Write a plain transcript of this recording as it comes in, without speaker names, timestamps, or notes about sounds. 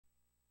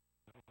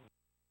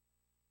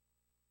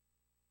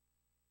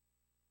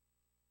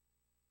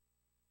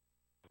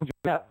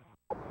Yeah.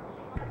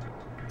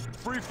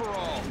 Free for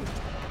all.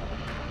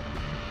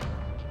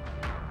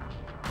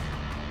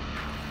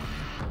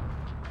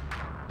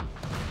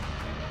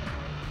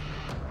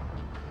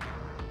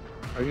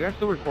 Are you guys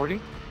still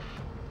recording?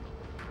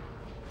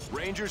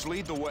 Rangers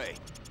lead the way.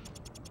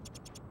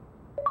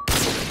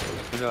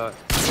 And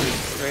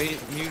Trey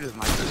muted his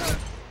microphone.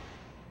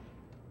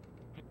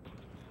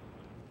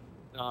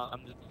 No,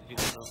 I'm just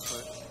hitting real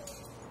quick.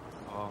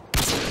 Oh,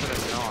 put a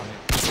no on it.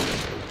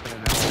 Put a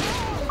no.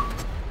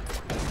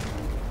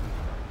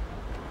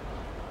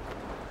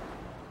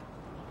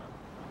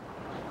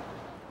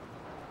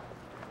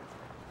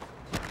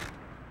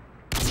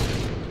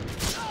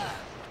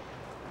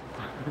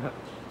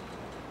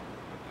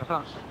 That's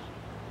not.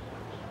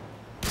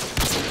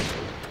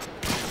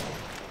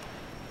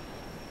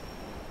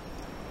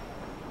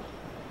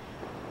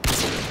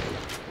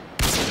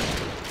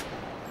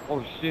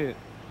 Oh shit.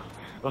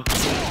 Oh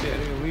shit, I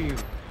didn't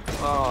leave.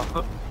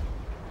 Oh.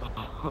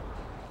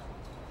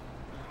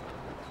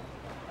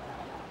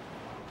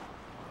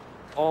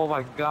 Oh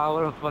my god,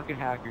 what a fucking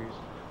hackers.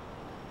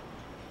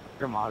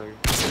 You're modern.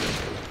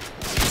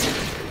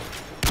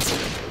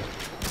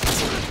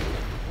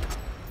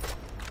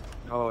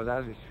 Oh,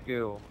 that is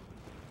skill.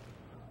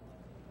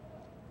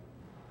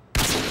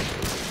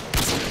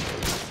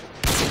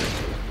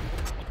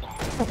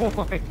 Oh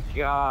my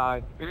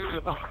god.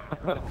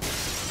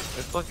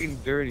 That's fucking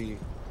dirty.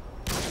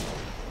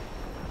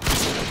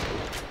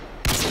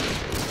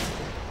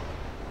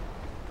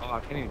 Oh, I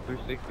can't even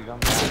 360, I'm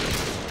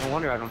bad. No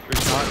wonder I don't trick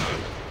shot.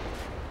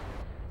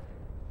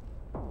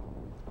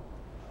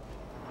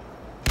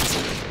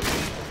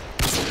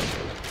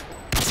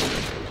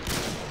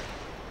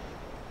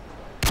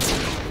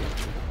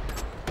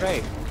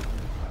 Great.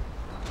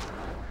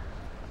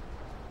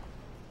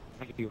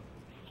 Thank you.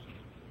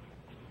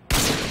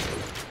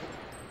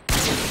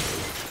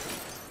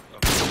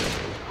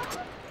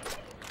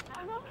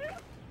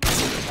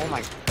 Oh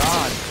my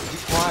god, be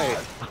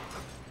quiet.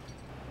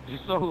 You're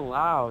so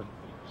loud.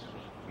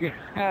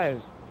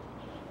 Yes.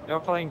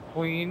 They're playing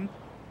Queen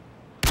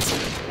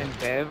and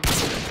Bev.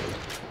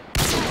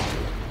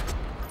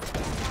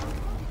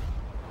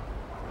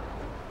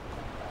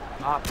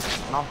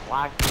 Not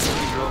black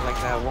girls like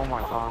that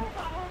Walmart song.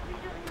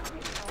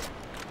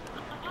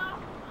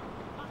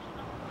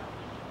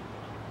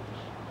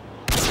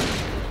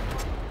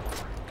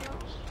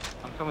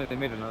 I'm telling you, they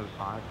made another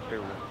song. It's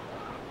terrible.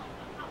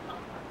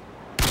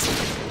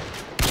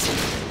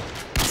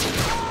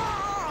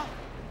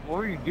 What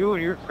were you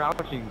doing? You're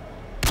crouching.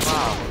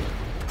 Wow.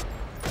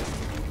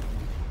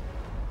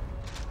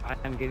 I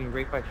am getting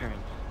raped by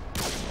Terrence.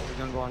 We're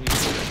gonna go on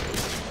YouTube.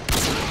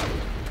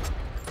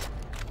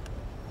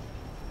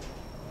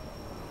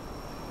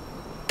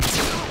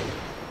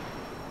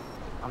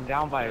 I'm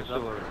down by a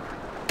sword.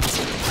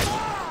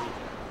 I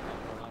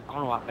don't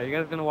know why. Are you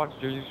guys gonna watch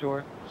Jersey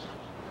Shore?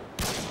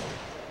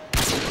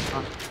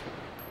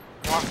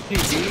 Watch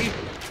TV?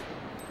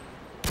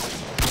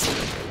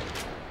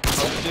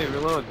 Oh shit,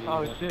 reload.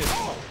 Oh shit.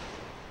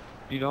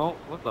 You don't?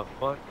 What the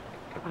fuck?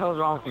 What the hell is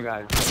wrong with you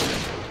guys?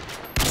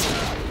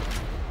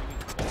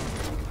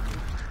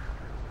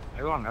 I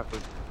go on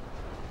Netflix.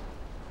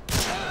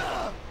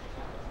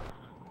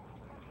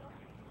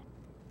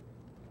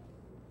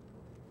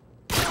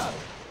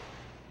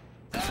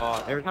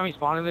 Every time he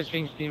spawned in the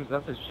change teams,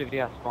 that's a shitty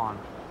ass spawn.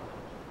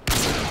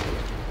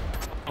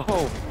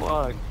 Oh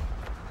fuck.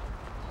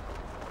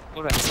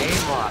 What an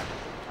aimbot.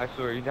 I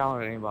swear, you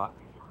downloaded an aimbot.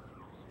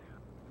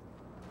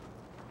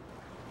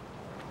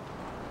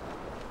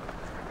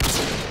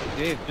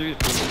 Dude,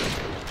 seriously.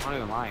 I'm not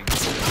even lying.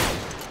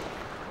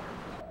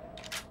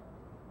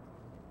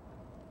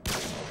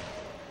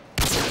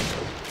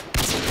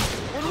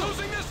 We're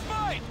losing this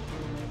fight.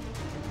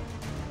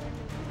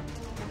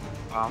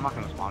 I'm not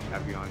gonna spawn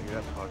heavy on you,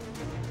 that's fucked.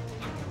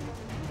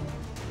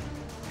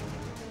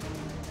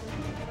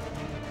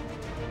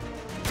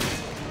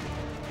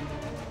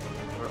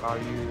 Where are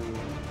you?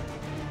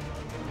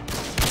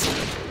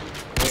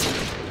 Wait,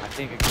 I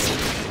think it goes.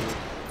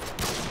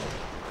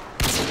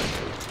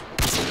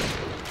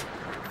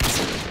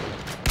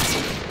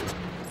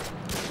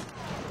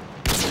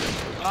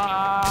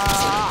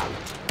 Ah!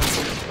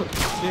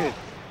 Shit.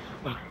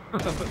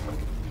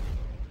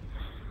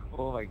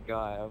 Oh my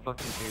god, I'm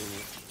fucking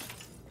serious.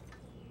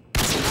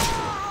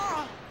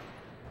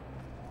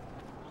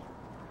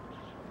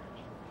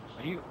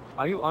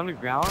 Are you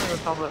underground or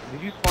top of?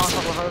 Did you spawn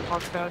top of another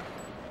podcast?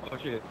 Oh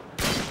shit.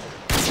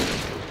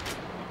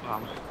 I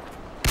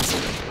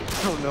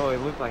don't know, it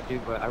looked like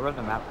it, but I read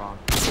the map wrong.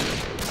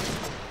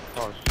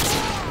 Oh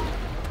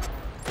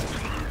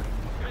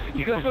shit.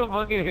 You guys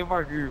fucking hit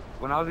our group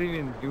when I wasn't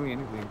even doing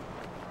anything.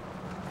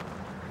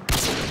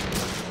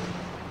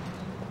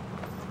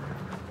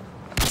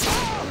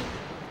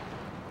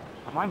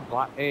 Am I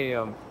black? Hey,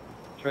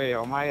 Trey,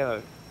 are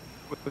my,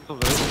 whistles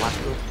are black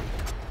whistles?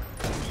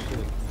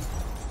 Shit.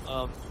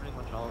 Pretty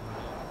much all of them.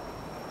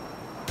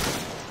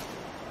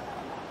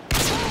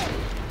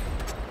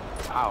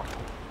 Ow.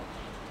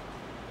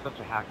 Such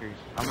a hackers.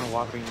 I'm gonna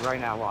walk in right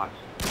now, watch.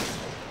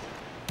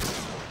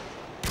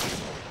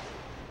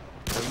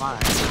 mine.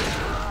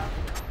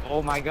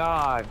 Oh my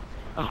god.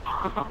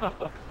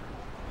 Oh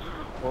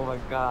my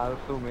god,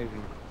 that's so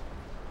amazing.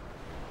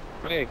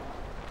 Wait.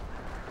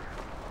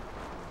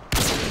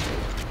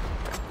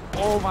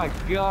 Oh my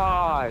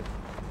god.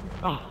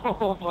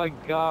 Oh my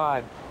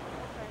god.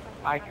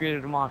 I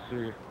created a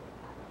monster.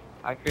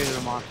 I created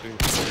a monster.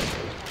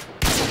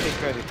 Take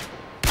credit.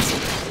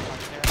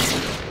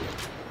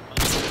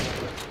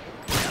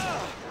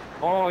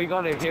 Oh, you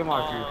got a hit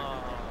marker.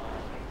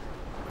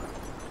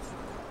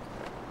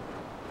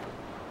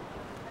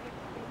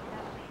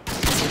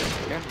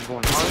 He's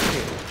going hard.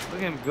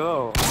 Look at him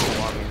go.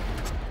 Oh,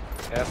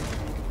 yep.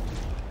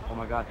 Oh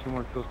my god, 2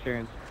 more kills,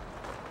 Terrence.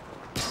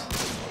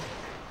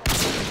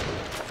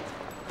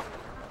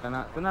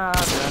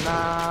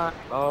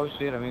 Oh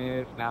shit, I mean,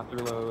 it's snap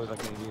through lows. I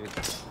can't get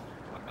it.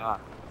 Oh my god.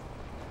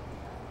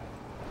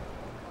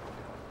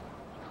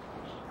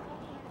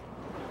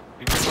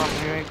 You can talk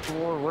when you ain't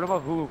cool. What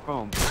about Hulu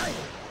Chrome?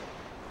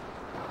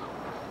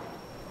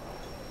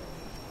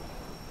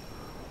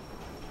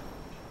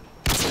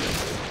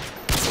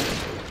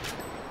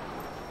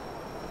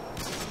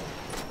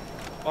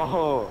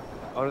 Oh,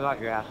 I would've got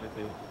your ass right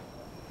there.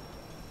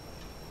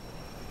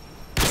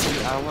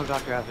 I almost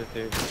got your ass right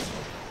there.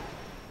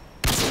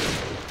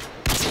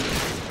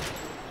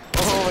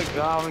 Oh my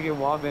god, I'm gonna get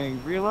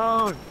wallbanged.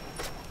 Reload!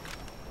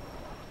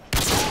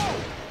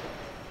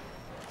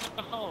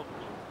 Oh.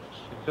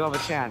 You still have a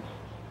chance.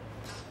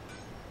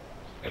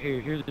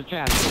 Here's the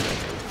chance.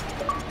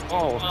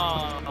 Oh.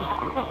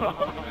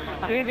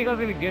 I didn't think I was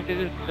gonna get to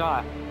this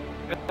shot.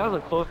 That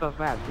was a close-up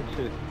match. Good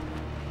shit.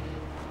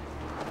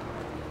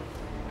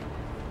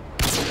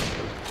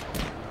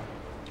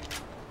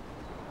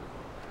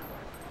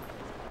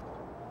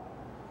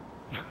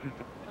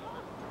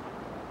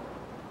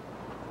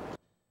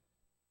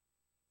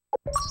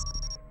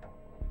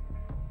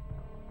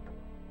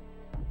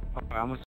 Alright, I'm gonna